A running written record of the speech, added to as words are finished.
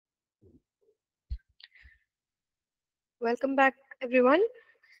Welcome back, everyone.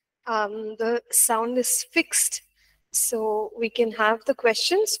 The sound is fixed, so we can have the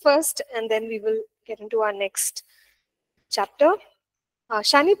questions first, and then we will get into our next chapter.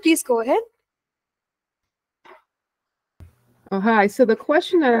 Shani, please go ahead. Oh, hi. So the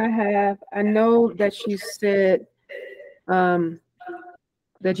question that I have, I know that you said that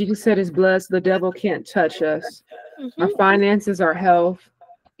Jesus said his blood, so the devil can't touch us. Our finances, our health.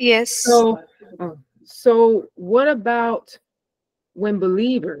 Yes. So what about when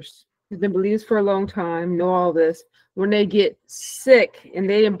believers, who've been believers for a long time, know all this, when they get sick and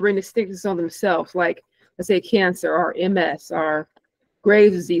they didn't bring the sickness on themselves, like let's say cancer or MS or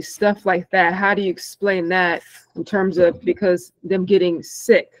Graves' disease, stuff like that. How do you explain that in terms of because them getting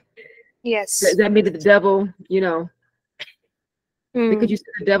sick? Yes. Does that mean that the devil, because you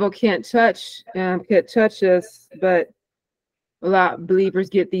said the devil can't touch us, but a lot of believers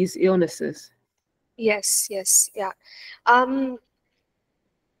get these illnesses. Yes, yeah.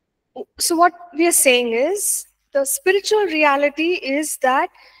 So what we are saying is the spiritual reality is that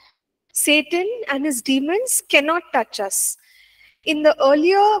Satan and his demons cannot touch us. In the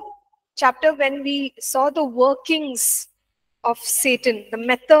earlier chapter, when we saw the workings of Satan, the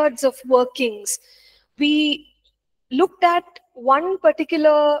methods of workings, we looked at one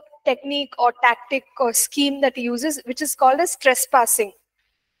particular technique or tactic or scheme that he uses, which is called as trespassing.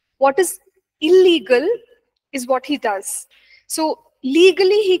 What is illegal is what he does. So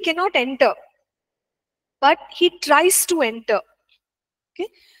legally he cannot enter, but he tries to enter. Okay,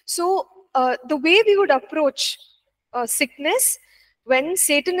 so the way we would approach sickness when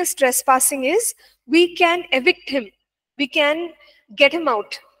Satan is trespassing is we can evict him, we can get him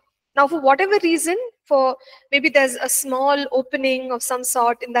out. Now, for whatever reason, for maybe there's a small opening of some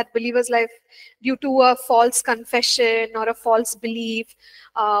sort in that believer's life due to a false confession or a false belief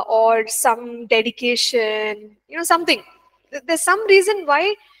or some dedication, something. There's some reason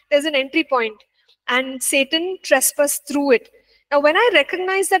why there's an entry point and Satan trespasses through it. Now, when I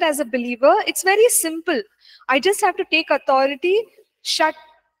recognize that as a believer, it's very simple. I just have to take authority,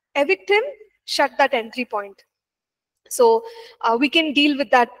 evict him, shut that entry point. So we can deal with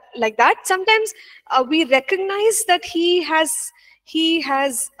that like that. Sometimes we recognize that he has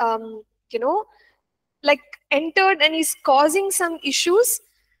like entered and he's causing some issues,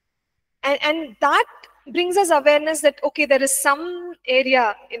 and that brings us awareness that okay, there is some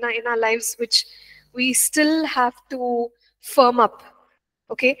area in our lives which we still have to firm up.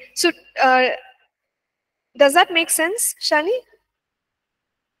 Okay, so does that make sense, Shani?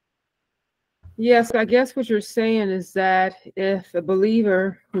 Yes, I guess what you're saying is that if a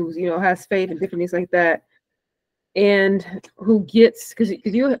believer who's has faith and different things like that, and who gets because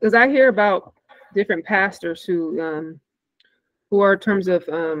I hear about different pastors who are in terms of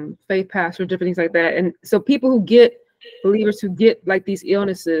faith pastors, different things like that, and so people who get believers who get like these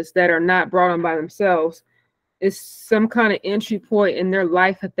illnesses that are not brought on by themselves is some kind of entry point in their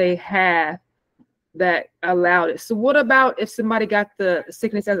life that they have that allowed it. So what about if somebody got the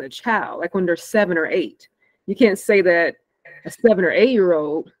sickness as a child, like when they're 7 or 8? You can't say that a 7 or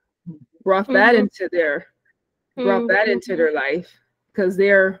 8-year-old brought that into their life because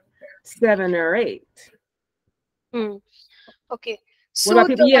they're 7 or 8. Okay. So what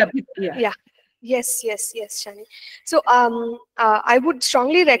about people? Yeah. Yes, Shani. So I would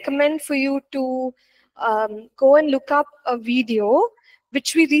strongly recommend for you to go and look up a video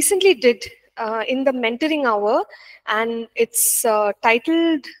which we recently did in the mentoring hour, and it's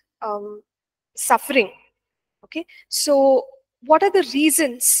titled Suffering. Okay, so what are the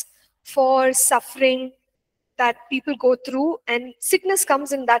reasons for suffering that people go through, and sickness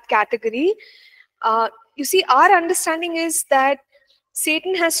comes in that category. You see, our understanding is that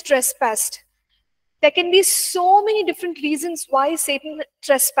Satan has trespassed. There can be so many different reasons why Satan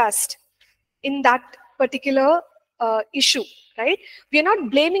trespassed in that particular issue, right? We are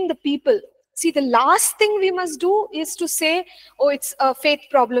not blaming the people. See, the last thing we must do is to say, oh, it's a faith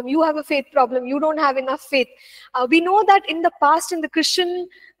problem. You have a faith problem. You don't have enough faith. We know that in the past, in the Christian,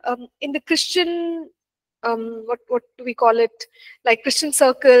 what do we call it? Like Christian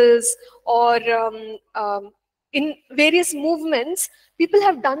circles or in various movements, people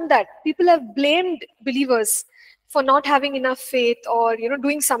have done that. People have blamed believers for not having enough faith or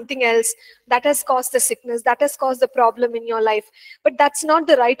doing something else that has caused the sickness, that has caused the problem in your life. But that's not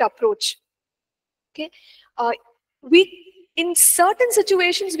the right approach. Okay, we in certain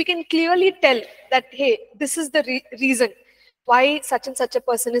situations we can clearly tell that hey, this is the reason why such and such a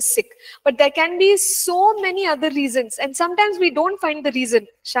person is sick. But there can be so many other reasons, and sometimes we don't find the reason,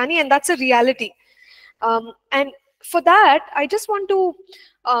 Shani, and that's a reality. And for that, I just want to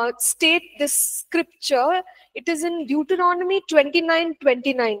state this scripture. It is in Deuteronomy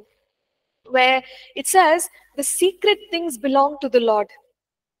 29:29, where it says, the secret things belong to the Lord.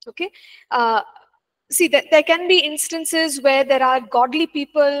 Okay. See, there can be instances where there are godly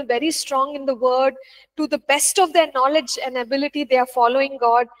people, very strong in the word, to the best of their knowledge and ability, they are following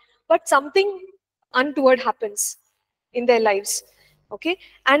God, but something untoward happens in their lives. Okay.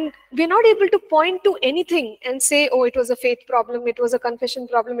 And we're not able to point to anything and say, oh, it was a faith problem, it was a confession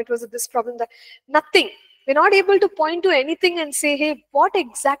problem, it was a this problem, that. Nothing. We're not able to point to anything and say, hey, what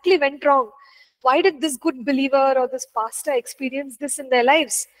exactly went wrong? Why did this good believer or this pastor experience this in their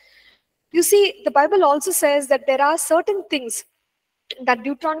lives? You see, the Bible also says that there are certain things that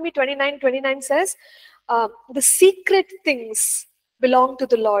Deuteronomy 29:29 says, the secret things belong to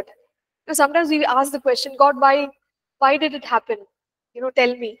the Lord. Now, sometimes we ask the question, God, why did it happen?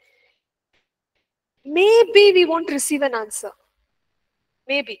 Tell me. Maybe we won't receive an answer.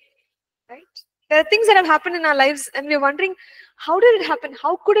 Maybe, right? There are things that have happened in our lives and we're wondering, how did it happen?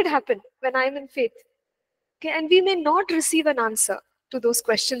 How could it happen when I'm in faith? Okay, and we may not receive an answer to those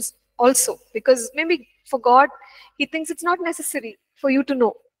questions also, because maybe for God, He thinks it's not necessary for you to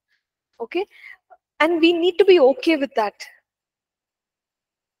know. Okay, and we need to be okay with that.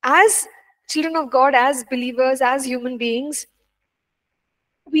 As children of God, as believers, as human beings,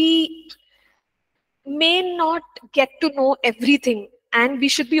 we may not get to know everything, and we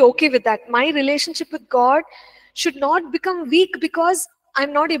should be okay with that. My relationship with God should not become weak because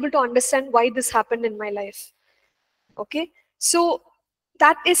I'm not able to understand why this happened in my life. Okay, so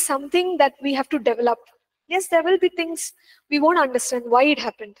that is something that we have to develop. Yes, there will be things we won't understand why it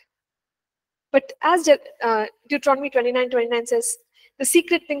happened, but as Deuteronomy 29:29 says, the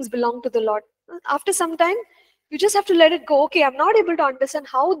secret things belong to the Lord. After some time, you just have to let it go. Okay, I'm not able to understand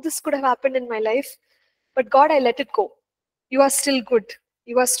how this could have happened in my life, but God, I let it go. You are still good.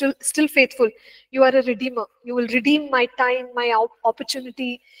 You are still faithful. You are a redeemer. You will redeem my time, my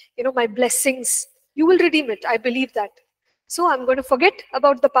opportunity, my blessings. You will redeem it. I believe that. So I'm going to forget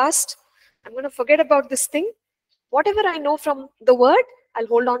about the past. I'm going to forget about this thing. Whatever I know from the word, I'll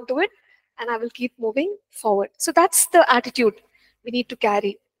hold on to it and I will keep moving forward. So that's the attitude we need to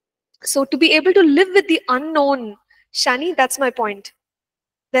carry. So to be able to live with the unknown, Shani, that's my point.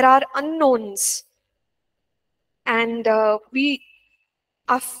 There are unknowns. And our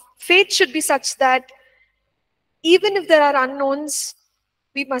faith should be such that even if there are unknowns,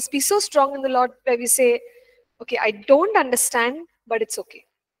 we must be so strong in the Lord where we say, okay, I don't understand, but it's okay.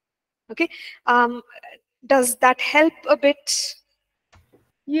 Okay. Does that help a bit?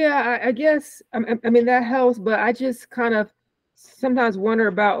 Yeah, I guess, I mean, that helps, but I just kind of sometimes wonder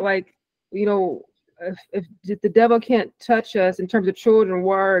about, like, if the devil can't touch us in terms of children,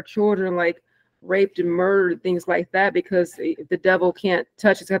 why are children like raped and murdered, things like that? Because if the devil can't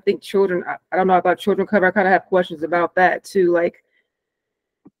touch us, I think children, I don't know about children cover, I kind of have questions about that too, like,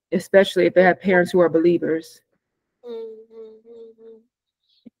 especially if they have parents who are believers.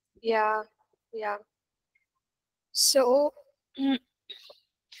 Yeah. So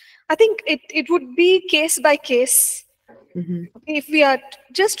I think it would be case by case. Mm-hmm. Okay, if we are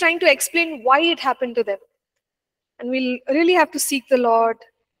just trying to explain why it happened to them, and we'll really have to seek the Lord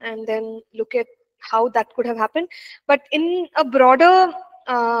and then look at how that could have happened. But in a broader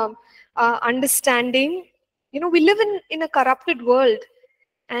understanding, we live in a corrupted world,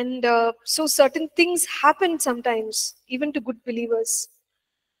 and so certain things happen sometimes, even to good believers.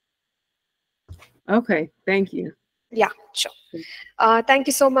 Okay, thank you. Yeah, sure. Thank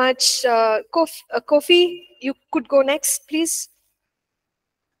you so much. Kofi, you could go next, please.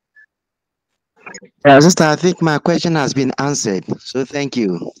 Sister, I think my question has been answered. So thank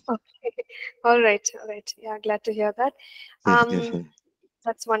you. Okay. All right. Yeah, glad to hear that. Yes.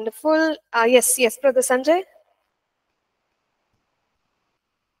 That's wonderful. Yes, Brother Sanjay.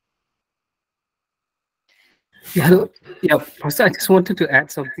 Yeah, hello. Yeah, Pastor, I just wanted to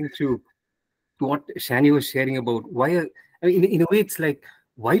add something to what Shani was sharing about I mean, in a way, it's like,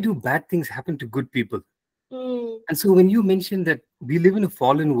 why do bad things happen to good people? And so when you mentioned that we live in a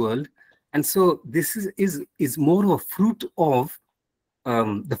fallen world, and so this is more of a fruit of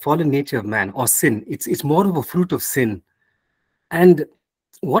the fallen nature of man, or sin. It's more of a fruit of sin. And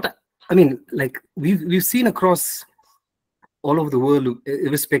what I mean, like, we've seen across all over the world,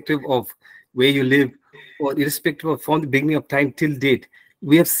 irrespective of where you live, or irrespective of from the beginning of time till date,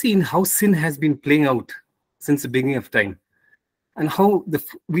 we have seen how sin has been playing out since the beginning of time, and how if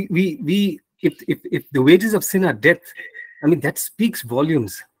the wages of sin are death, I mean, that speaks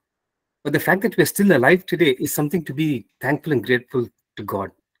volumes. But the fact that we're still alive today is something to be thankful and grateful to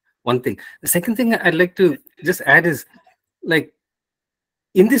God. One thing. The second thing I'd like to just add is, like,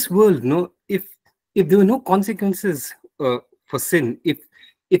 in this world, no, if there were no consequences for sin, if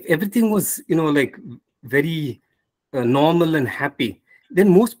everything was, like, very normal and happy, then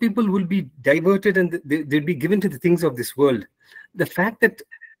most people will be diverted and they'll be given to the things of this world. The fact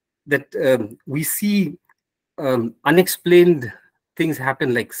that we see unexplained things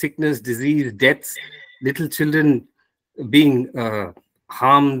happen, like sickness, disease, deaths, little children being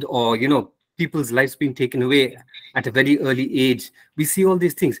harmed, or people's lives being taken away at a very early age, we see all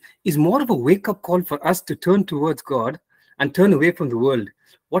these things, is more of a wake-up call for us to turn towards God and turn away from the world.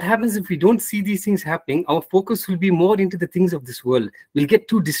 What happens if we don't see these things happening? Our focus will be more into the things of this world. We'll get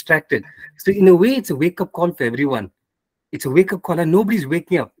too distracted. So in a way, it's a wake-up call for everyone. It's a wake-up call, and nobody's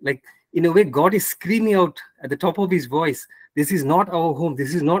waking up. Like, in a way, God is screaming out at the top of his voice, this is not our home.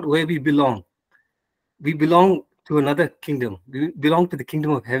 This is not where we belong. We belong to another kingdom. We belong to the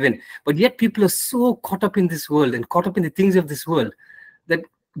kingdom of heaven. But yet people are so caught up in this world and caught up in the things of this world that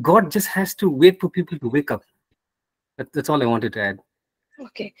God just has to wait for people to wake up. That's all I wanted to add.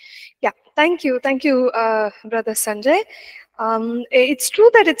 Okay. Yeah. Thank you. Thank you, Brother Sanjay. It's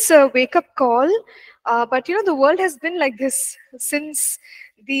true that it's a wake-up call, but the world has been like this since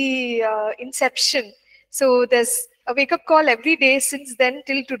the inception. So there's a wake-up call every day since then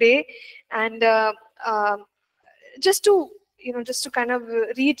till today, and just to kind of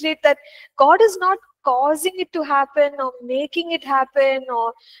reiterate that God is not causing it to happen or making it happen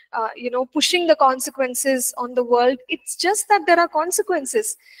or pushing the consequences on the world. It's just that there are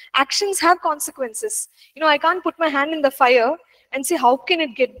consequences. Actions have consequences. I can't put my hand in the fire and say, how can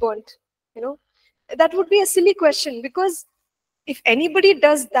it get burnt? That would be a silly question, because if anybody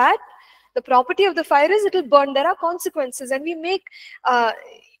does that, the property of the fire is it will burn. There are consequences, and we make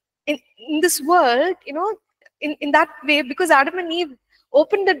in this world, in that way, because Adam and Eve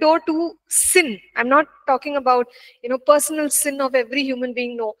opened the door to sin. I'm not talking about personal sin of every human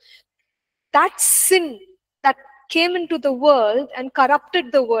being. No, that sin that came into the world and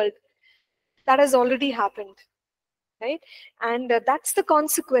corrupted the world, that has already happened, right? And that's the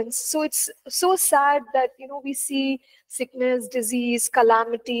consequence. So it's so sad that we see sickness, disease,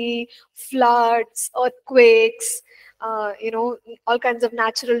 calamity, floods, earthquakes, all kinds of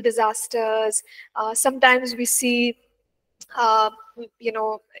natural disasters. Sometimes we see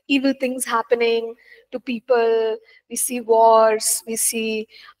evil things happening to people. We see wars. We see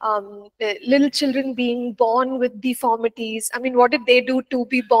little children being born with deformities. I mean, what did they do to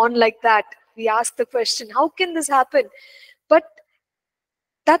be born like that? We ask the question, how can this happen? But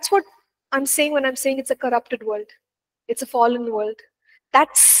that's what I'm saying when I'm saying it's a corrupted world. It's a fallen world.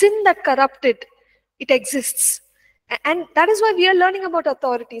 That sin that corrupted, it exists. And that is why we are learning about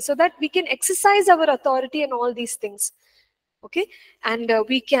authority, so that we can exercise our authority in all these things. Okay, and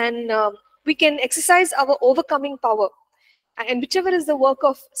we can exercise our overcoming power, and whichever is the work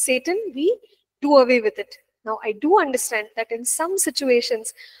of Satan, we do away with it. Now, I do understand that in some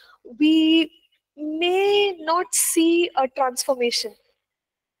situations we may not see a transformation.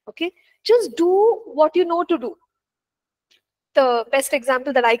 Okay, just do what you know to do. The best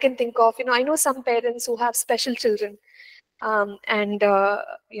example that I can think of, I know some parents who have special children, and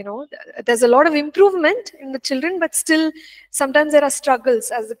there's a lot of improvement in the children, but still sometimes there are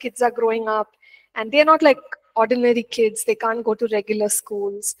struggles as the kids are growing up, and they're not like ordinary kids. They can't go to regular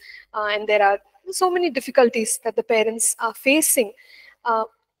schools, and there are so many difficulties that the parents are facing.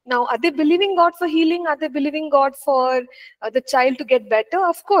 Now, are they believing God for healing? Are they believing God for the child to get better?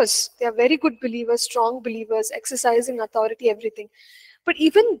 Of course, they are very good believers, strong believers, exercising authority, everything. But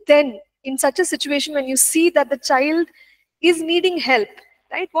even then, in such a situation, when you see that the child is needing help,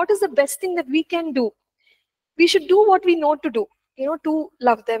 right? What is the best thing that we can do? We should do what we know to do, to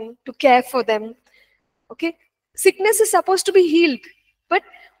love them, to care for them. Okay? Sickness is supposed to be healed. But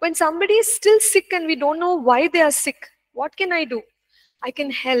when somebody is still sick and we don't know why they are sick, what can I do? I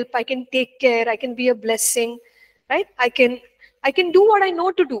can help, I can take care, I can be a blessing, right? I can do what I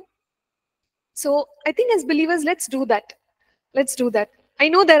know to do. So I think as believers, let's do that. Let's do that. I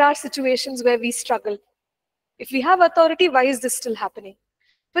know there are situations where we struggle. If we have authority, why is this still happening?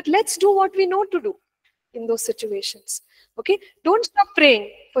 But let's do what we know to do in those situations. Okay? Don't stop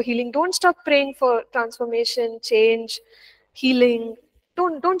praying for healing. Don't stop praying for transformation, change, healing.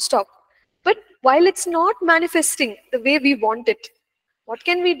 Don't stop. But while it's not manifesting the way we want it, what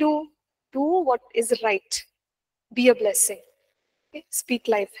can we do? Do what is right. Be a blessing. Okay? Speak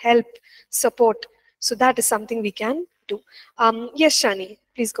life, help, support. So that is something we can do. Yes, Shani,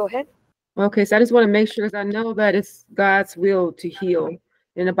 please go ahead. Okay, so I just want to make sure, because I know that it's God's will to heal.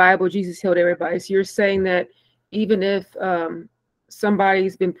 In the Bible, Jesus healed everybody. So you're saying that even if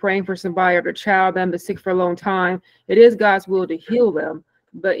somebody's been praying for somebody or the child them been sick for a long time, it is God's will to heal them.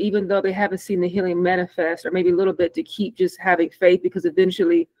 But even though they haven't seen the healing manifest, or maybe a little bit, to keep just having faith, because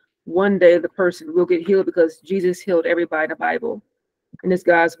eventually one day the person will get healed, because Jesus healed everybody in the Bible, and it's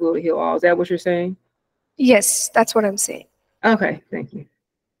God's will to heal all. Is that what you're saying? Yes, that's what I'm saying. Okay, thank you.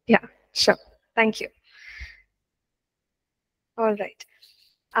 Yeah, sure. Thank you. All right.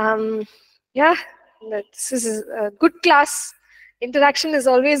 Yeah, this is a good class. Interaction is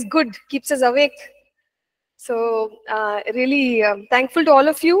always good, keeps us awake. So really thankful to all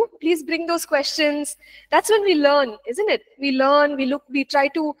of you. Please bring those questions. That's when we learn, isn't it? We learn, we try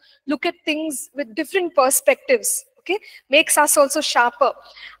to look at things with different perspectives. Okay, makes us also sharper.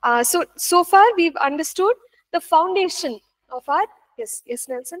 So far we've understood the foundation of our, yes,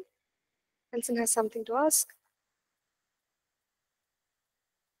 Nelson? Nelson has something to ask.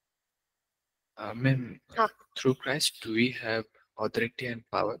 Ma'am, through Christ, do we have authority and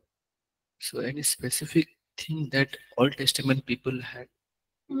power? So any specific thing that Old Testament people had?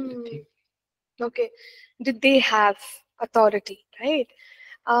 Okay, did they have authority, right?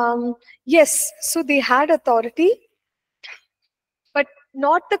 Yes, so they had authority, but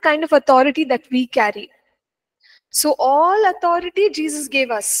not the kind of authority that we carry. So all authority Jesus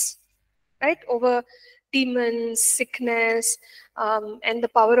gave us, right, over demons, sickness, and the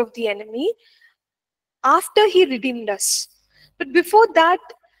power of the enemy, after he redeemed us. But before that,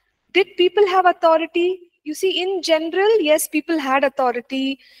 did people have authority? You see, in general, yes, people had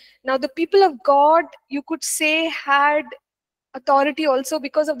authority. Now, the people of God, you could say, had authority also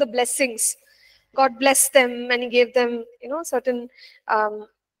because of the blessings. God blessed them and he gave them, certain,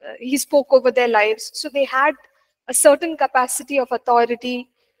 he spoke over their lives. So they had a certain capacity of authority,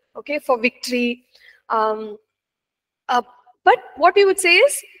 okay, for victory. But what we would say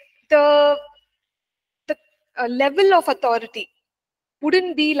is the level of authority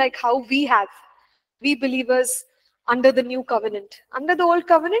wouldn't be like how we have, we believers, under the new covenant. Under the old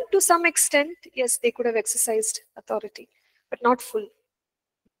covenant, to some extent, yes, they could have exercised authority, but not full.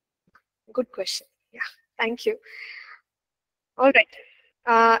 Good question. Yeah, thank you. All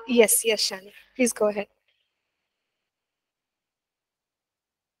right. Yes, Shani. Please go ahead.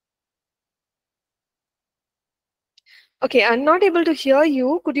 Okay, I'm not able to hear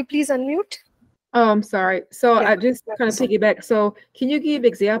you. Could you please unmute? Oh, I'm sorry. So Yeah, I just kind of piggyback. So can you give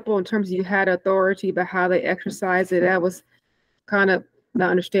example in terms of you had authority, but how they exercise it? I was kind of not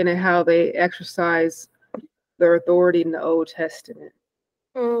understanding how they exercise their authority in the Old Testament.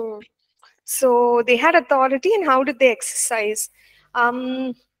 So they had authority, and how did they exercise?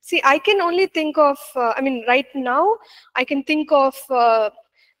 See, I can only think of, right now, I can think of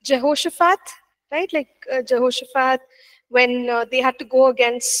Jehoshaphat, right? Like Jehoshaphat, when they had to go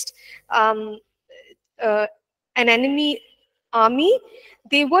against an enemy army,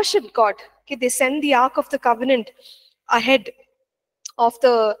 they worshipped God. Okay, they sent the Ark of the Covenant ahead of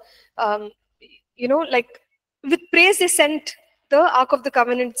the, with praise they sent the Ark of the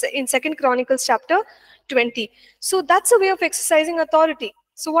Covenant in 2 Chronicles chapter 20. So that's a way of exercising authority.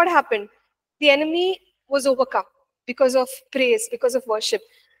 So what happened? The enemy was overcome because of praise, because of worship.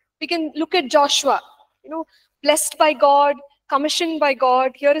 We can look at Joshua, blessed by God, commissioned by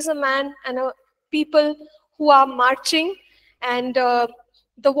God. Here is a man and a people who are marching, and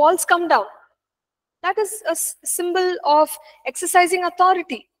the walls come down. That is a symbol of exercising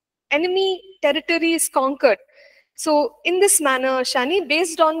authority. Enemy territory is conquered. So in this manner, Shani,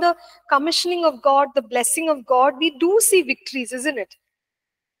 based on the commissioning of God, the blessing of God, we do see victories, isn't it?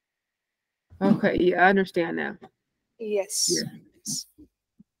 Okay, yeah, I understand now. Yes.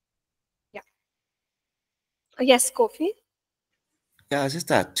 Yeah. Yes, Kofi? Yeah,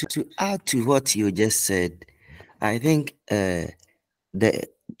 sister, to add to what you just said, I think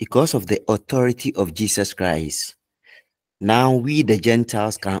because of the authority of Jesus Christ, now we the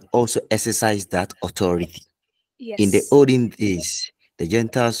Gentiles can also exercise that authority. Yes. In the olden days, the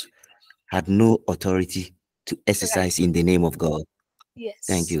Gentiles had no authority to exercise in the name of God. Yes.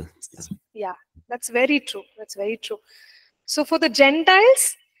 Thank you. Yeah, that's very true. That's very true. So for the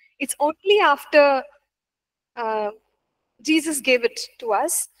Gentiles, it's only after Jesus gave it to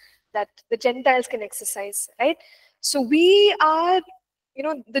us that the Gentiles can exercise, right? So we are,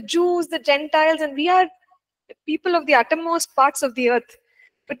 the Jews, the Gentiles, and we are people of the uttermost parts of the earth.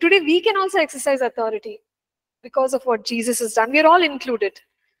 But today we can also exercise authority because of what Jesus has done. We are all included.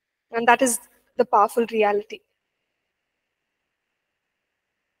 And that is the powerful reality.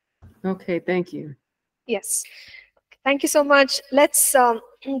 Okay, thank you. Yes. Thank you so much. Let's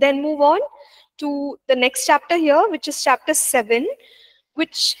then move on to the next chapter here, which is chapter 7,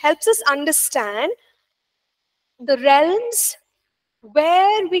 which helps us understand the realms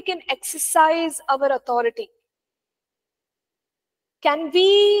where we can exercise our authority. Can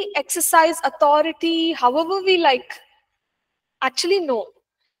we exercise authority however we like? Actually, no.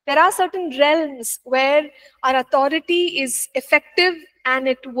 There are certain realms where our authority is effective and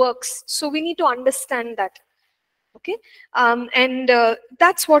it works. So we need to understand that. Okay, and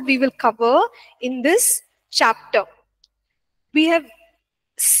that's what we will cover in this chapter. We have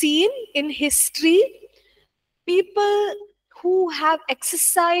seen in history people who have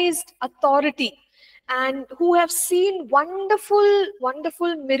exercised authority and who have seen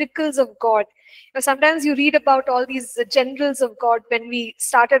wonderful miracles of God. Sometimes you read about all these generals of God. When we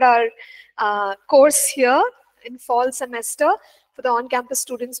started our course here in fall semester for the on-campus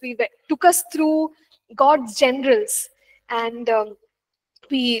students, took us through God's generals, and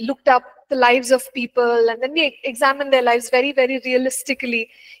we looked up the lives of people, and then we examined their lives very realistically,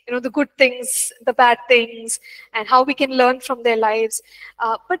 the good things, the bad things, and how we can learn from their lives.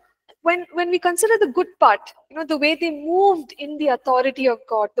 But when we consider the good part, the way they moved in the authority of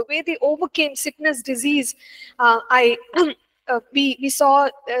God, the way they overcame sickness, disease, we saw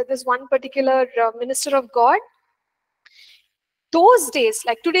this one particular minister of God. Those days,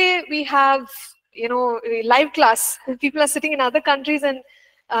 like today, we have live class. People are sitting in other countries and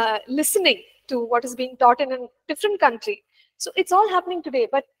listening to what is being taught in a different country. So it's all happening today.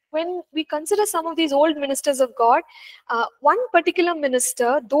 But when we consider some of these old ministers of God, one particular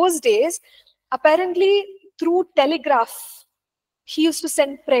minister, those days, apparently through telegraph, he used to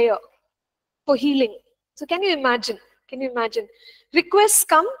send prayer for healing. So can you imagine? Can you imagine? Requests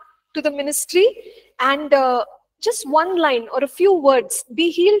come to the ministry, and just one line or a few words,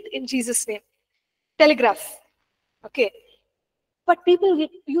 be healed in Jesus' name. Telegraph. Okay. But people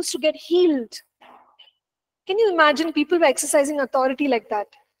used to get healed. Can you imagine people were exercising authority like that?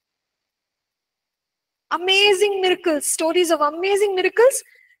 Amazing miracles, stories of amazing miracles,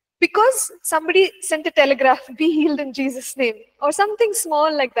 because somebody sent a telegraph, be healed in Jesus' name, or something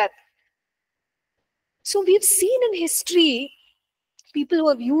small like that. So we've seen in history people who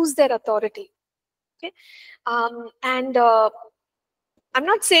have used their authority. Okay? And I'm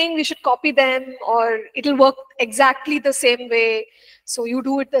not saying we should copy them or it'll work exactly the same way, so you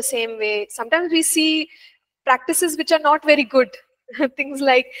do it the same way. Sometimes we see practices which are not very good. Things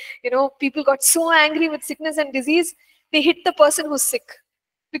like, people got so angry with sickness and disease, they hit the person who's sick.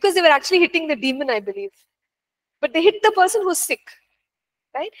 Because they were actually hitting the demon, I believe. But they hit the person who's sick,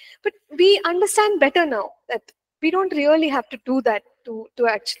 right? But we understand better now that we don't really have to do that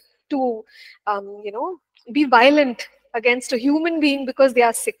to be violent against a human being because they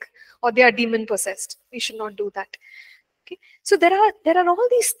are sick or they are demon possessed. We should not do that. Okay, so there are all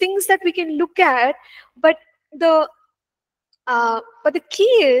these things that we can look at, but the key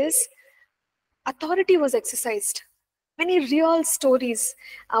is authority was exercised. Many real stories.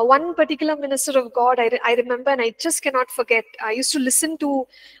 One particular minister of God, I remember, and I just cannot forget. I used to listen to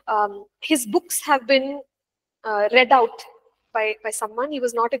his books have been read out by someone. He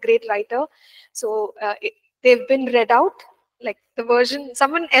was not a great writer, so they've been read out, like the version,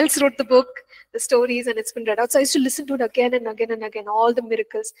 someone else wrote the book, the stories, and it's been read out. So I used to listen to it again and again and again, all the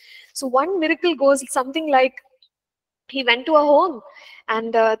miracles. So one miracle goes something like, he went to a home,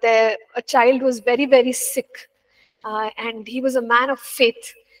 and there a child was very sick, and he was a man of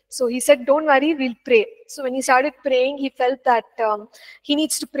faith. So he said, don't worry, we'll pray. So when he started praying, he felt that he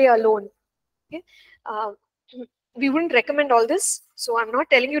needs to pray alone. Okay? We wouldn't recommend all this, so I'm not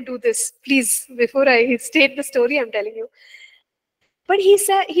telling you do this. Please, before I state the story, I'm telling you. But he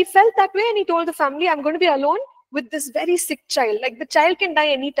said he felt that way, and he told the family, I'm going to be alone with this very sick child. Like, the child can die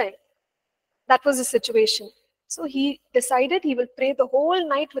anytime. That was the situation. So he decided he will pray the whole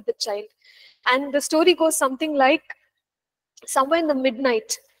night with the child. And the story goes something like, somewhere in the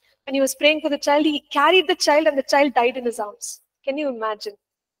midnight, when he was praying for the child, he carried the child and the child died in his arms. Can you imagine?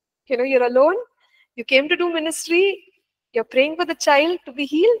 You're alone, you came to do ministry, you're praying for the child to be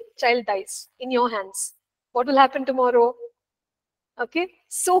healed, child dies in your hands. What will happen tomorrow? Okay,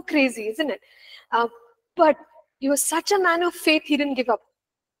 so crazy, isn't it? But he was such a man of faith, he didn't give up.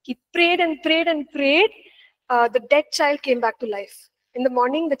 He prayed and prayed and prayed. The dead child came back to life. In the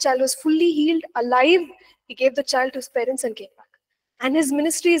morning, the child was fully healed, alive. He gave the child to his parents and came back. And his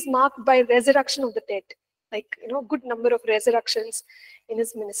ministry is marked by resurrection of the dead. Like, good number of resurrections in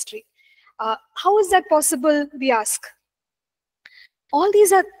his ministry. How is that possible, we ask? All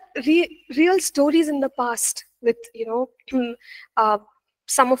these are real stories in the past with,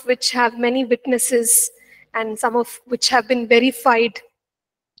 some of which have many witnesses and some of which have been verified.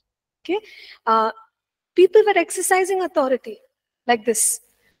 Okay, people were exercising authority like this.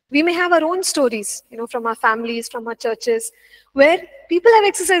 We may have our own stories, from our families, from our churches, where people have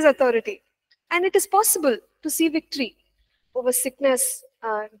exercised authority. And it is possible to see victory over sickness,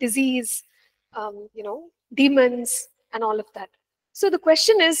 disease, demons, and all of that. So the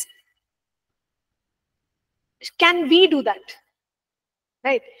question is, can we do that?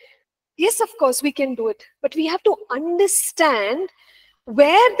 Right? Yes, of course, we can do it. But we have to understand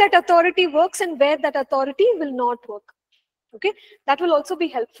where that authority works and where that authority will not work. Okay? That will also be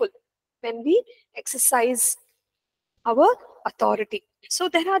helpful when we exercise our authority. So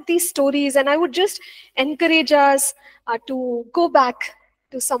there are these stories, and I would just encourage us to go back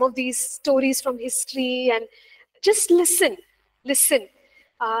to some of these stories from history and just listen,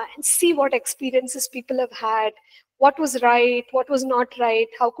 and see what experiences people have had, what was right, what was not right,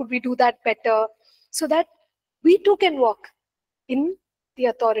 how could we do that better, so that we too can walk in the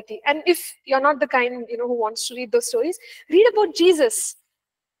authority. And if you're not the kind who wants to read those stories, read about Jesus.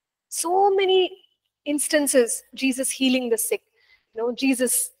 So many instances, Jesus healing the sick,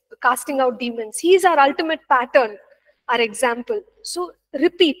 Jesus casting out demons. He is our ultimate pattern, our example. So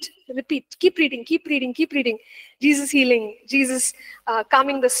repeat, keep reading. Jesus healing, Jesus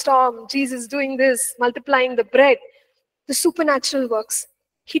calming the storm, Jesus doing this, multiplying the bread. The supernatural works.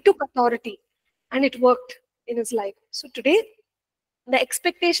 He took authority and it worked in his life. So today, the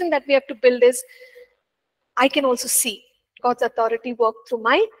expectation that we have to build is, I can also see God's authority work through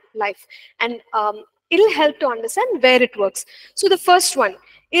my life. And it'll help to understand where it works. So the first one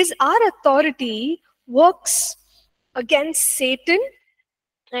is, our authority works against Satan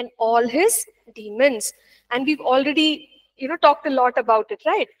and all his demons. And we've already, talked a lot about it,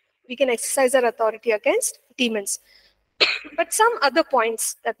 right? We can exercise our authority against demons. But some other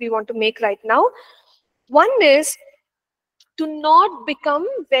points that we want to make right now. One is to not become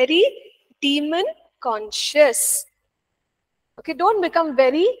very demon conscious. Okay, don't become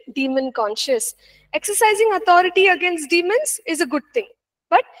very demon conscious. Exercising authority against demons is a good thing.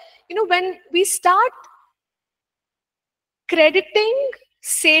 But, when we start crediting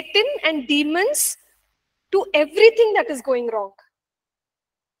Satan and demons to everything that is going wrong.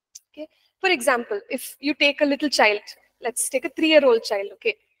 Okay, for example, if you take a little child, let's take a 3-year-old child,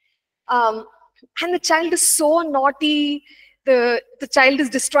 okay, and the child is so naughty, the child is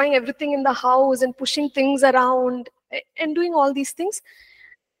destroying everything in the house and pushing things around and doing all these things.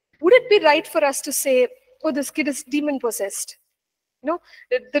 Would it be right for us to say, oh, this kid is demon possessed?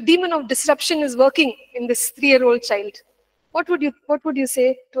 The demon of disruption is working in this 3-year-old child. What would you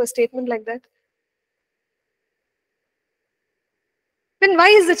say to a statement like that? Then why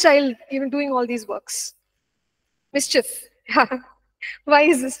is the child doing all these works? Mischief. Why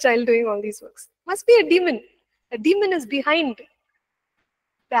is this child doing all these works? Must be a demon. A demon is behind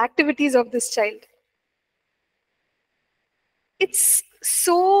the activities of this child. It's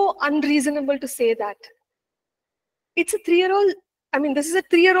so unreasonable to say that. It's a 3-year-old, this is a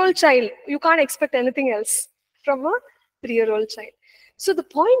 3-year-old child. You can't expect anything else from a 3-year-old child. So the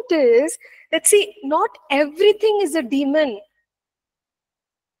point is that, see, not everything is a demon.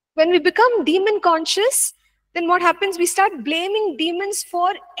 When we become demon conscious, then what happens? We start blaming demons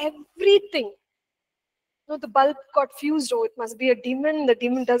for everything. The bulb got fused. Oh, it must be a demon. The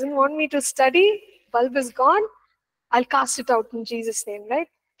demon doesn't want me to study. Bulb is gone. I'll cast it out in Jesus' name, right?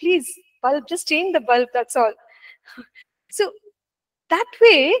 Please, bulb, just change the bulb, that's all. So that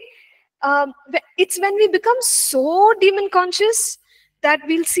way, it's when we become so demon conscious that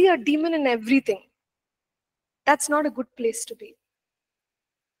we'll see a demon in everything. That's not a good place to be.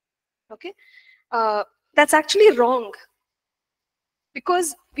 Okay? That's actually wrong,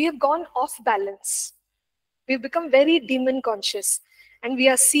 because we have gone off balance. We've become very demon conscious and we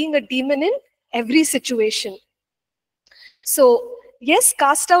are seeing a demon in every situation. So yes,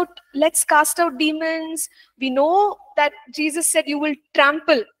 let's cast out demons. We know that Jesus said, you will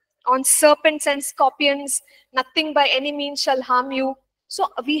trample on serpents and scorpions. Nothing by any means shall harm you. So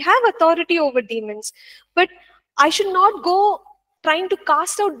we have authority over demons. But I should not go trying to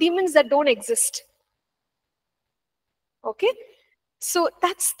cast out demons that don't exist. Okay? So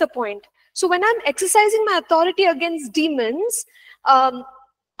that's the point. So when I'm exercising my authority against demons,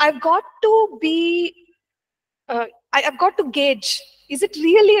 I've got to I've got to gauge, is it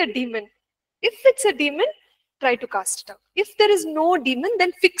really a demon? If it's a demon, try to cast it out. If there is no demon,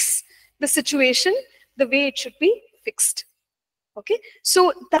 then fix the situation the way it should be fixed. Okay,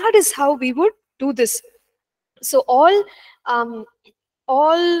 so that is how we would do this. So all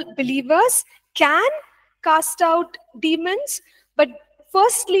believers can cast out demons, but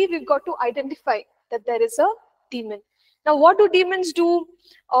firstly, we've got to identify that there is a demon. Now, what do demons do?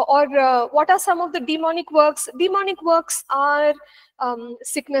 Or what are some of the demonic works? Demonic works are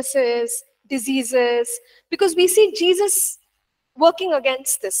sicknesses, diseases, because we see Jesus working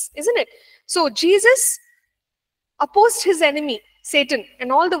against this, isn't it? So Jesus opposed his enemy, Satan,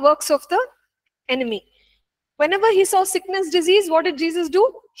 and all the works of the enemy. Whenever he saw sickness, disease, what did Jesus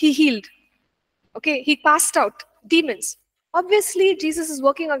do? He healed. Okay, he cast out demons. Obviously, Jesus is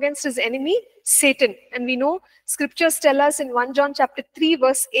working against his enemy, Satan. And we know scriptures tell us in 1 John chapter 3,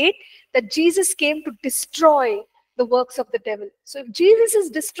 verse 8, that Jesus came to destroy the works of the devil. So if Jesus is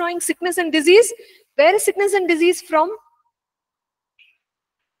destroying sickness and disease, where is sickness and disease from?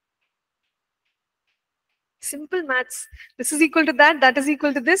 Simple maths. This is equal to that, that is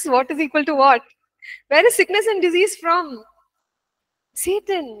equal to this, what is equal to what? Where is sickness and disease from?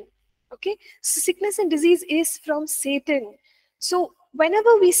 Satan. Okay, so sickness and disease is from Satan. So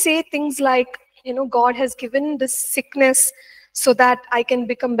whenever we say things like, God has given this sickness so that I can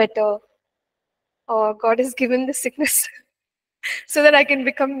become better, or God has given this sickness so that I can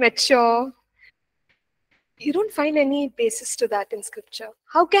become mature, you don't find any basis to that in scripture.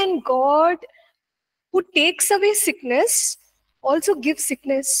 How can God, who takes away sickness, also give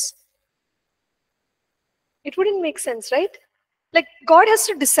sickness? It wouldn't make sense, right? Like, God has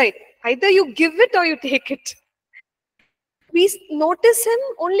to decide. Either you give it or you take it. We notice him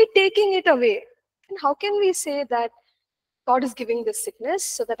only taking it away. And how can we say that God is giving this sickness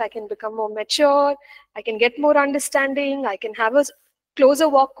so that I can become more mature, I can get more understanding, I can have a closer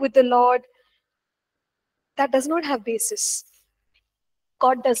walk with the Lord? That does not have basis.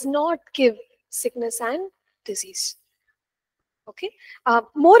 God does not give sickness and disease. Okay.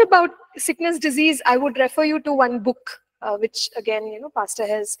 More about sickness, disease, I would refer you to one book, which again, Pastor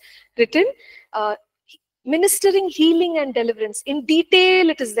has written. Ministering Healing and Deliverance. In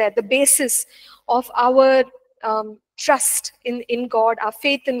detail, it is there, the basis of our trust in God, our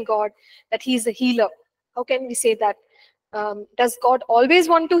faith in God, that he is a healer. How can we say that? Does God always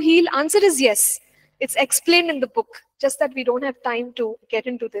want to heal? Answer is yes. It's explained in the book, just that we don't have time to get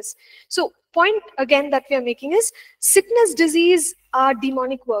into this. So point again that we are making is, sickness, disease are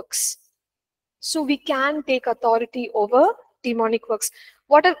demonic works. So we can take authority over demonic works.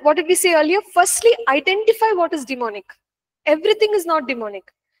 What did we say earlier? Firstly, identify what is demonic. Everything is not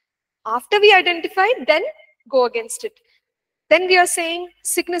demonic. After we identify, then go against it. Then we are saying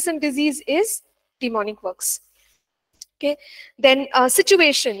sickness and disease is demonic works. Okay. Then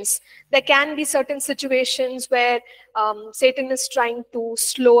situations. There can be certain situations where Satan is trying to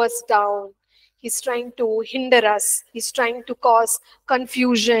slow us down. He's trying to hinder us. He's trying to cause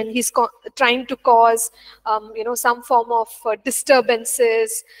confusion. He's trying to cause, some form of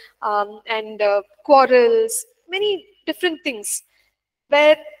disturbances and quarrels, many different things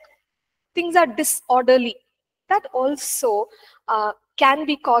where things are disorderly. That also can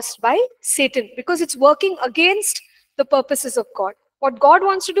be caused by Satan, because it's working against the purposes of God. What God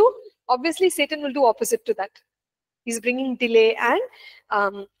wants to do, obviously Satan will do opposite to that. He's bringing delay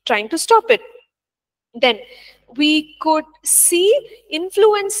and trying to stop it. Then we could see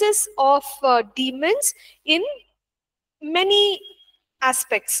influences of demons in many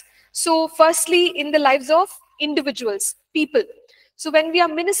aspects. So firstly, in the lives of individuals, people. So when we are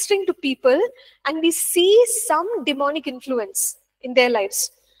ministering to people and we see some demonic influence in their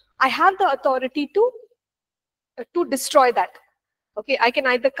lives, I have the authority to destroy that. Okay, I can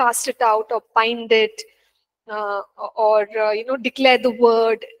either cast it out or bind it, or declare the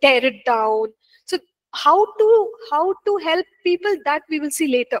word, tear it down. So how to help people, that we will see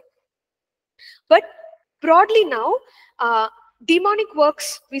later. But broadly now, demonic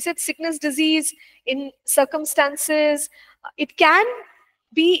works, we said sickness, disease, in circumstances, it can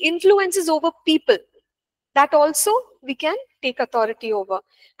be influences over people. That also we can take authority over,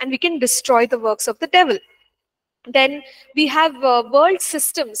 and we can destroy the works of the devil. Then we have world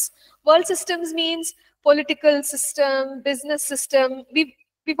systems. World systems means political system, business system. We've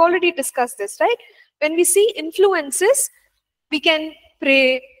already discussed this, right? When we see influences, we can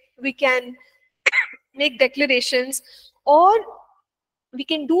pray, we can make declarations, or we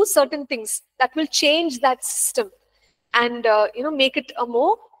can do certain things that will change that system and make it a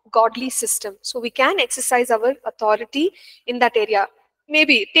more godly system. So we can exercise our authority in that area.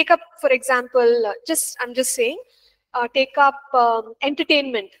 Maybe take up, for example, I'm just saying, take up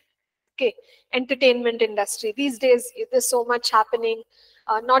entertainment. Okay, entertainment industry. These days, there's so much happening.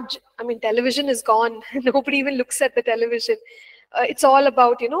 Television is gone. Nobody even looks at the television. It's all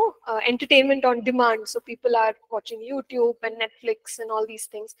about, entertainment on demand. So people are watching YouTube and Netflix and all these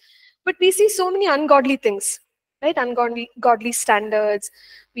things. But we see so many ungodly things, right? Ungodly standards.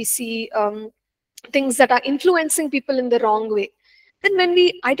 We see things that are influencing people in the wrong way. Then when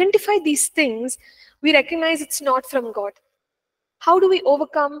we identify these things, we recognize it's not from God. How do we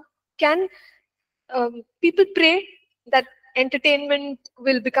overcome? Can people pray that entertainment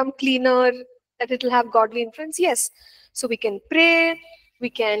will become cleaner, that it will have godly influence? Yes. So we can pray, we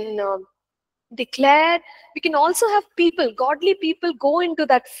can declare, we can also have people, godly people, go into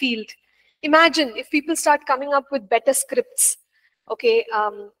that field. Imagine if people start coming up with better scripts, okay,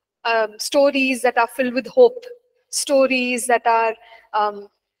 stories that are filled with hope, stories that are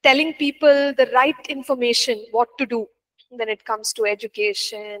telling people the right information, what to do when it comes to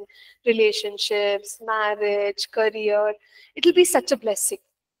education, relationships, marriage, career. It'll be such a blessing.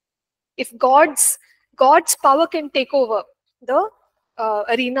 If God's power can take over the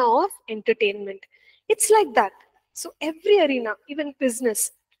arena of entertainment. It's like that. So every arena, even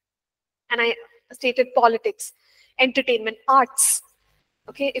business, and I stated politics, entertainment, arts.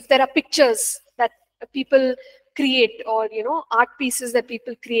 Okay, if there are pictures that people create, or art pieces that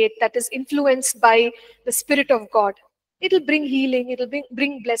people create that is influenced by the Spirit of God, it'll bring healing, it'll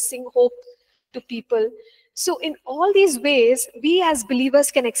bring blessing, hope to people. So in all these ways, we as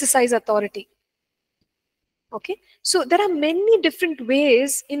believers can exercise authority. Okay, so there are many different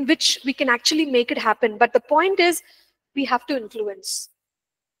ways in which we can actually make it happen, but the point is we have to influence.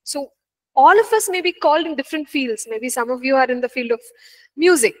 So all of us may be called in different fields. Maybe some of you are in the field of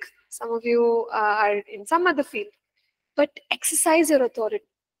music, some of you are in some other field, but exercise your authority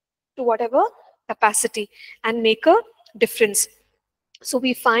to whatever capacity and make a difference. So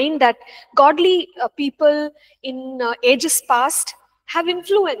we find that godly people in ages past have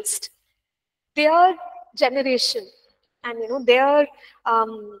influenced their generation, and their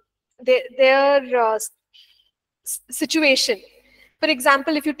situation. For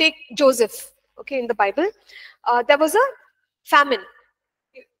example, if you take Joseph, okay, in the Bible, there was a famine.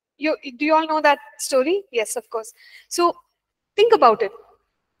 Do you all know that story? Yes, of course. So think about it.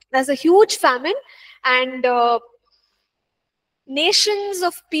 There's a huge famine, and nations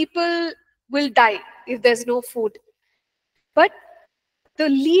of people will die if there's no food. But the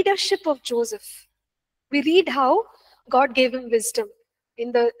leadership of Joseph, we read how God gave him wisdom.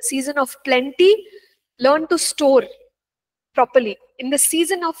 In the season of plenty, learn to store properly. In the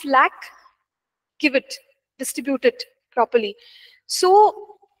season of lack, give it, distribute it properly.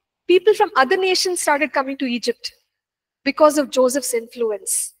 So people from other nations started coming to Egypt because of Joseph's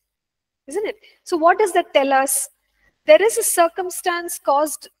influence, isn't it? So what does that tell us? There is a circumstance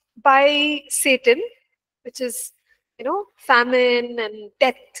caused by Satan, which is, famine and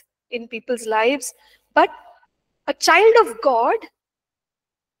death in people's lives. But a child of God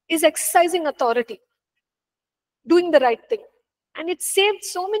is exercising authority, doing the right thing. And it saved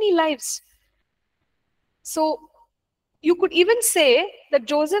so many lives. So you could even say that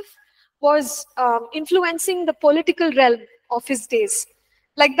Joseph was influencing the political realm of his days.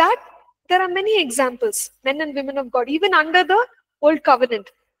 Like that, there are many examples, men and women of God, even under the Old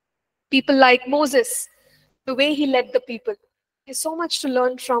Covenant. People like Moses, the way he led the people. There's so much to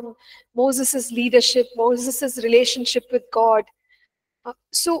learn from Moses' leadership, Moses' relationship with God.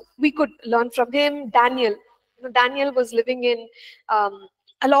 So we could learn from him. Daniel. Daniel was living in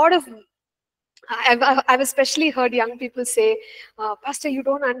a lot of... I've especially heard young people say, Pastor, you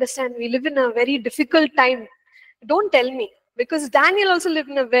don't understand. We live in a very difficult time. Don't tell me, because Daniel also lived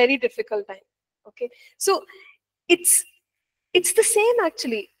in a very difficult time. Okay, so it's the same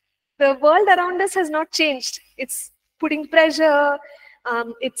actually. The world around us has not changed. It's putting pressure.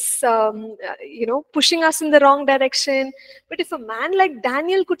 It's pushing us in the wrong direction. But if a man like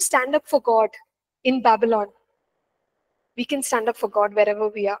Daniel could stand up for God in Babylon, we can stand up for God wherever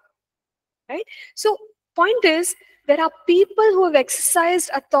we are. Right? So point is, there are people who have exercised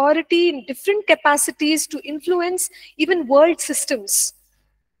authority in different capacities to influence even world systems.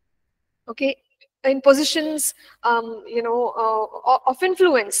 Okay, in positions of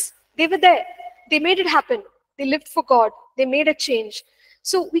influence. They were there. They made it happen. They lived for God. They made a change.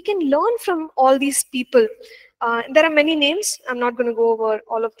 So we can learn from all these people. There are many names. I'm not going to go over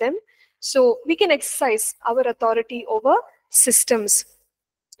all of them. So we can exercise our authority over systems.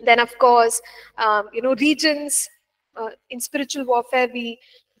 Then, of course, regions in spiritual warfare, we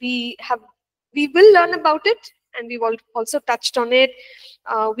will learn about it, and we've also touched on it.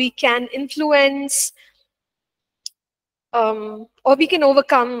 We can influence, or we can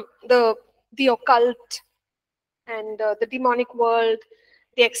overcome the occult and the demonic world,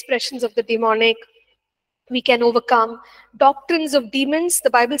 the expressions of the demonic. We can overcome doctrines of demons.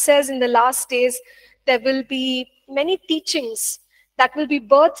 The Bible says in the last days there will be many teachings that will be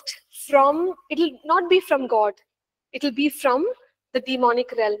birthed from, it'll not be from God, it'll be from the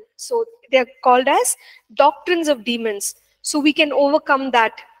demonic realm. So they're called as doctrines of demons. So we can overcome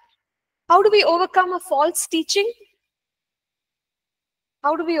that. How do we overcome a false teaching?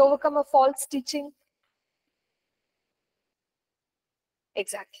 How do we overcome a false teaching?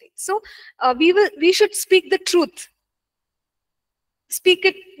 Exactly. So we should speak the truth. Speak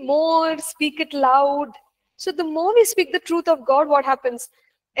it more, speak it loud. So the more we speak the truth of God, what happens?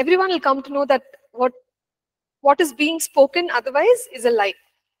 Everyone will come to know that what is being spoken otherwise is a lie.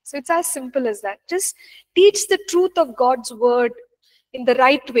 So it's as simple as that. Just teach the truth of God's word in the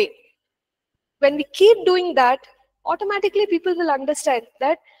right way. When we keep doing that, automatically people will understand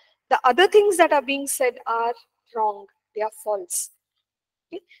that the other things that are being said are wrong. They are false.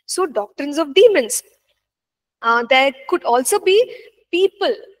 Okay? So doctrines of demons. There could also be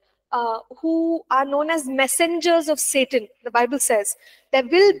people who are known as messengers of Satan. The Bible says there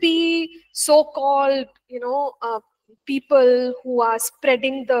will be so-called, people who are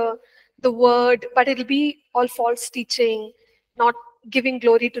spreading the word, but it'll be all false teaching, not giving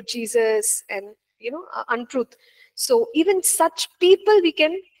glory to Jesus, and untruth. So even such people we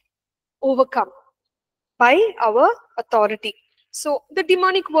can overcome by our authority. So the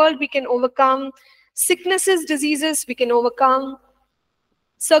demonic world we can overcome, sicknesses, diseases we can overcome,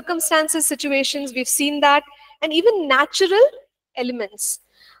 circumstances, situations, we've seen that, and even natural elements.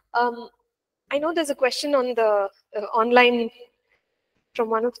 I know there's a question on the online from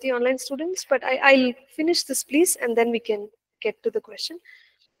one of the online students, but I'll finish this please, and then we can get to the question.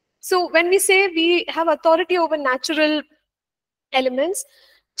 So when we say we have authority over natural elements,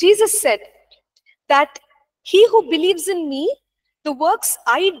 Jesus said that he who believes in me, the works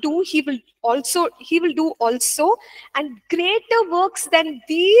I do, he will do also, and greater works than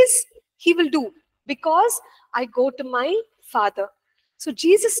these he will do, because I go to my Father. So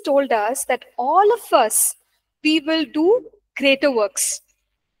Jesus told us that all of us, we will do greater works.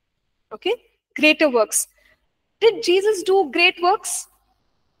 Okay? Greater works. Did Jesus do great works?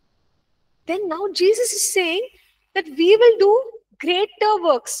 Then now Jesus is saying that we will do greater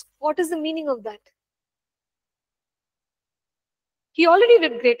works. What is the meaning of that? He already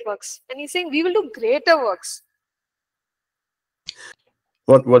did great works, and he's saying we will do greater works.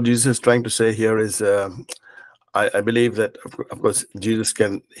 What Jesus is trying to say here is, I believe that of course Jesus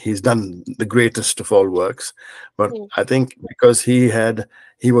he's done the greatest of all works, but I think because he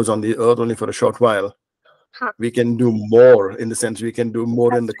was on the earth only for a short while, we can do more, in the sense we can do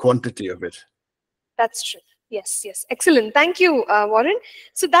more in the quantity of it. That's true. Yes, yes. Excellent. Thank you, Warren.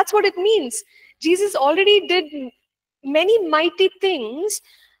 So that's what it means. Jesus already did many mighty things.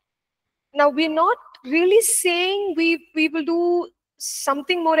 Now we're not really saying we will do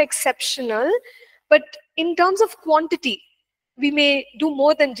something more exceptional, but in terms of quantity, we may do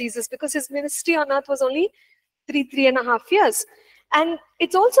more than Jesus, because his ministry on earth was only 3.5 years. And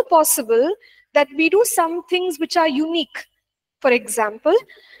it's also possible that we do some things which are unique. For example,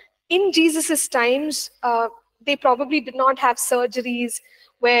 in Jesus's times, they probably did not have surgeries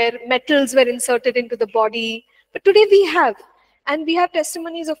where metals were inserted into the body. But today we have. And we have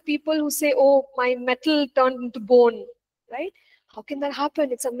testimonies of people who say, oh, my metal turned into bone, right? How can that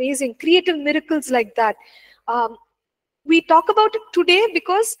happen? It's amazing. Creative miracles like that. We talk about it today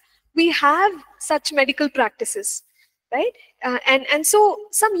because we have such medical practices, right? And so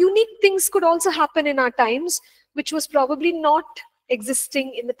some unique things could also happen in our times, which was probably not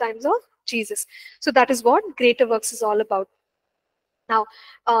existing in the times of Jesus. So that is what greater works is all about. Now,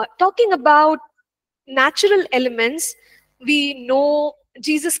 talking about natural elements, we know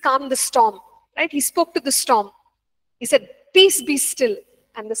Jesus calmed the storm, right? He spoke to the storm. He said, peace be still.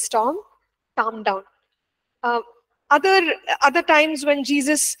 And the storm calmed down. Other times when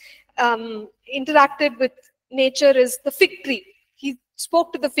Jesus interacted with nature is the fig tree. He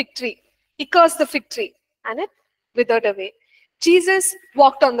spoke to the fig tree. He cursed the fig tree and it withered away. Jesus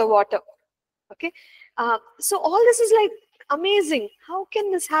walked on the water. Okay. So all this is like amazing. How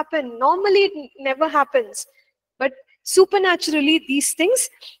can this happen? Normally it never happens. But supernaturally these things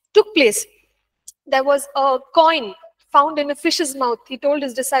took place. There was a coin found in a fish's mouth. He told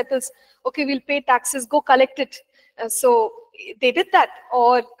his disciples, okay, we'll pay taxes, go collect it. So they did that.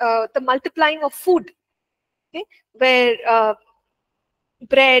 Or the multiplying of food, okay, where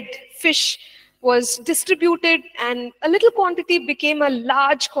bread, fish was distributed and a little quantity became a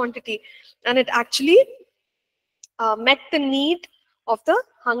large quantity, and it actually met the need of the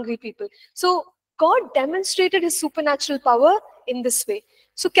hungry people. So God demonstrated his supernatural power in this way.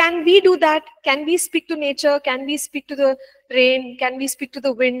 So can we do that? Can we speak to nature? Can we speak to the rain? Can we speak to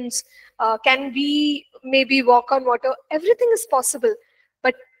the winds? Can we maybe walk on water? Everything is possible.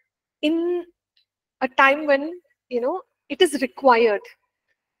 But in a time when, It is required.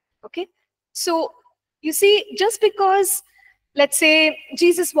 Okay? So, you see, just because, let's say,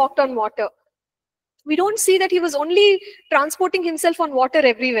 Jesus walked on water, we don't see that he was only transporting himself on water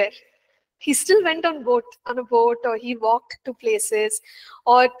everywhere. He still went on a boat, or he walked to places.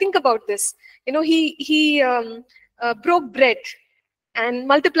 Or think about this. You know, he broke bread and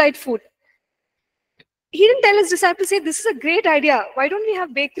multiplied food. He didn't tell his disciples, say, this is a great idea. Why don't we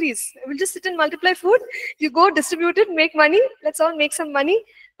have bakeries? We'll just sit and multiply food. You go, distribute it, make money. Let's all make some money.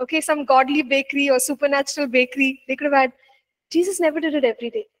 Okay, some godly bakery or supernatural bakery. They could have had. Jesus never did it every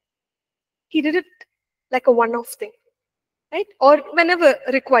day. He did it like a one-off thing, right? Or whenever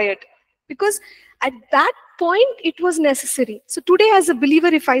required. Because at that point, it was necessary. So today as a believer,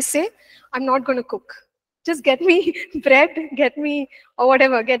 if I say, I'm not going to cook. Just get me bread, get me, or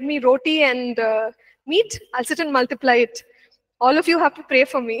whatever, get me roti and meat, I'll sit and multiply it. All of you have to pray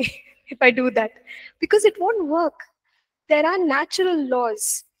for me if I do that. Because it won't work. There are natural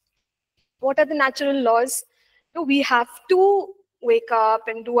laws. What are the natural laws? No, we have to wake up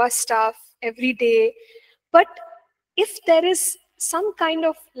and do our stuff every day. But if there is some kind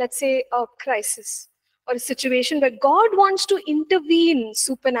of, let's say, a crisis or a situation where God wants to intervene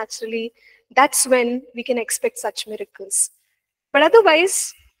supernaturally, that's when we can expect such miracles. But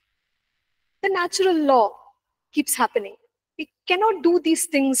otherwise, the natural law keeps happening. We cannot do these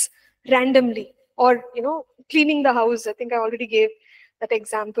things randomly. Or, cleaning the house. I think I already gave that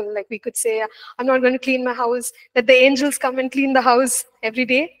example. Like we could say, I'm not going to clean my house. Let the angels come and clean the house every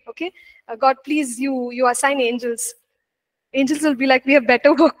day. Okay, God, please, you assign angels. Angels will be like, we have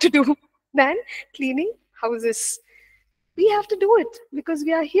better work to do than cleaning houses. We have to do it because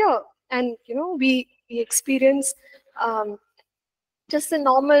we are here, and we experience just the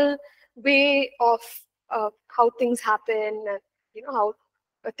normal way of how things happen, and how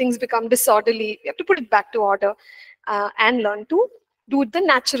things become disorderly. We have to put it back to order and learn to do it the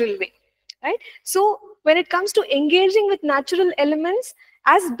natural way, right? So when it comes to engaging with natural elements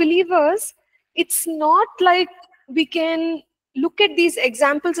as believers, it's not like we can look at these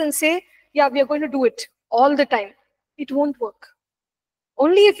examples and say, yeah, we are going to do it all the time. It won't work.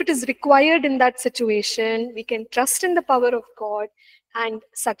 Only if it is required in that situation, we can trust in the power of God, and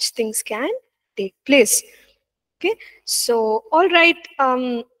such things can take place. Okay, so all right,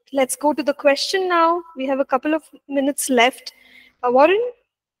 let's go to the question now. We have a couple of minutes left. Warren?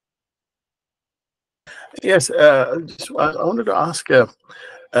 Yes, I wanted to ask.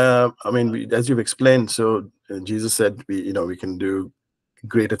 As you've explained, so Jesus said we can do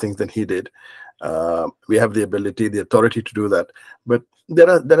greater things than he did. We have the ability, the authority to do that. But there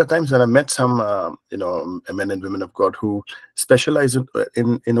are times when I met some men and women of God who specialize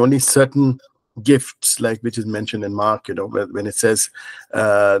in only certain gifts, like which is mentioned in Mark. When it says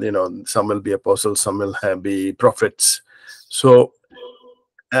some will be apostles, some will be prophets. So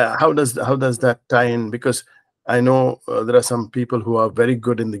how does that tie in? Because I know there are some people who are very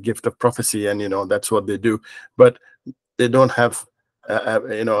good in the gift of prophecy, and that's what they do, but they don't have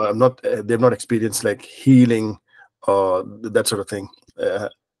they've not experienced like healing or that sort of thing.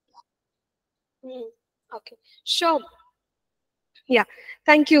 Okay, sure. Yeah,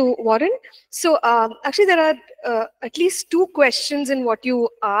 thank you, Warren. So actually there are at least two questions in what you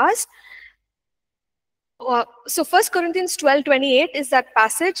asked. So 1 Corinthians 12:28 is that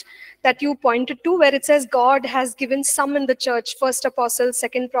passage that you pointed to, where it says God has given some in the church, first apostles,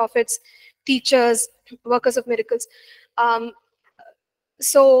 second prophets, teachers, workers of miracles.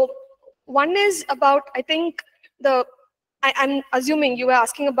 So one is about, I think, I'm assuming you were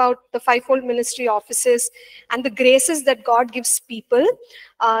asking about the fivefold ministry offices and the graces that God gives people.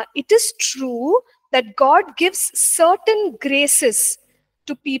 It is true that God gives certain graces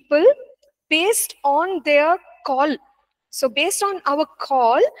to people based on their call. So based on our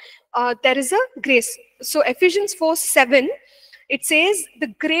call, there is a grace. So Ephesians 4:7, it says, the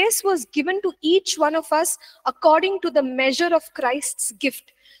grace was given to each one of us according to the measure of Christ's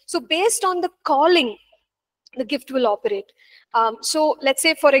gift. So based on the calling, the gift will operate. So let's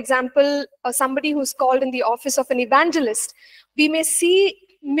say, for example, somebody who's called in the office of an evangelist, we may see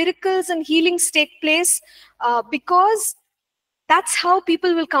miracles and healings take place because that's how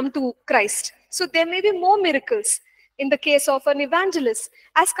people will come to Christ. So there may be more miracles in the case of an evangelist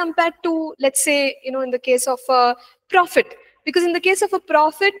as compared to, let's say, in the case of a prophet. Because in the case of a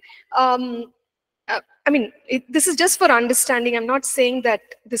prophet, this is just for understanding. I'm not saying that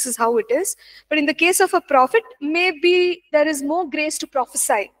this is how it is. But in the case of a prophet, maybe there is more grace to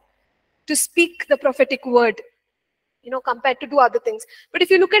prophesy, to speak the prophetic word, compared to do other things. But if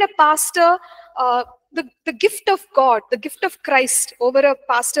you look at a pastor, the gift of God, the gift of Christ over a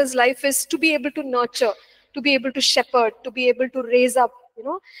pastor's life is to be able to nurture, to be able to shepherd, to be able to raise up,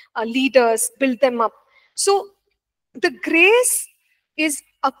 leaders, build them up. So the grace is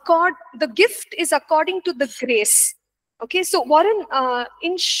the gift is according to the grace. Okay, so Warren,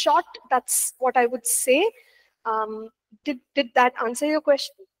 in short, that's what I would say. Did that answer your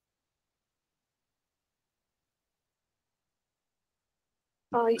question?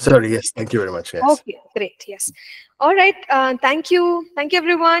 Sorry, yes, thank you very much. Yes. Okay, great. Yes. All right. Thank you. Thank you,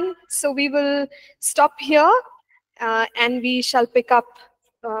 everyone. So we will stop here and we shall pick up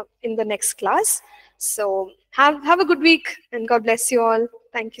in the next class. So have a good week and God bless you all.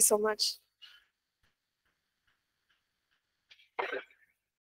 Thank you so much.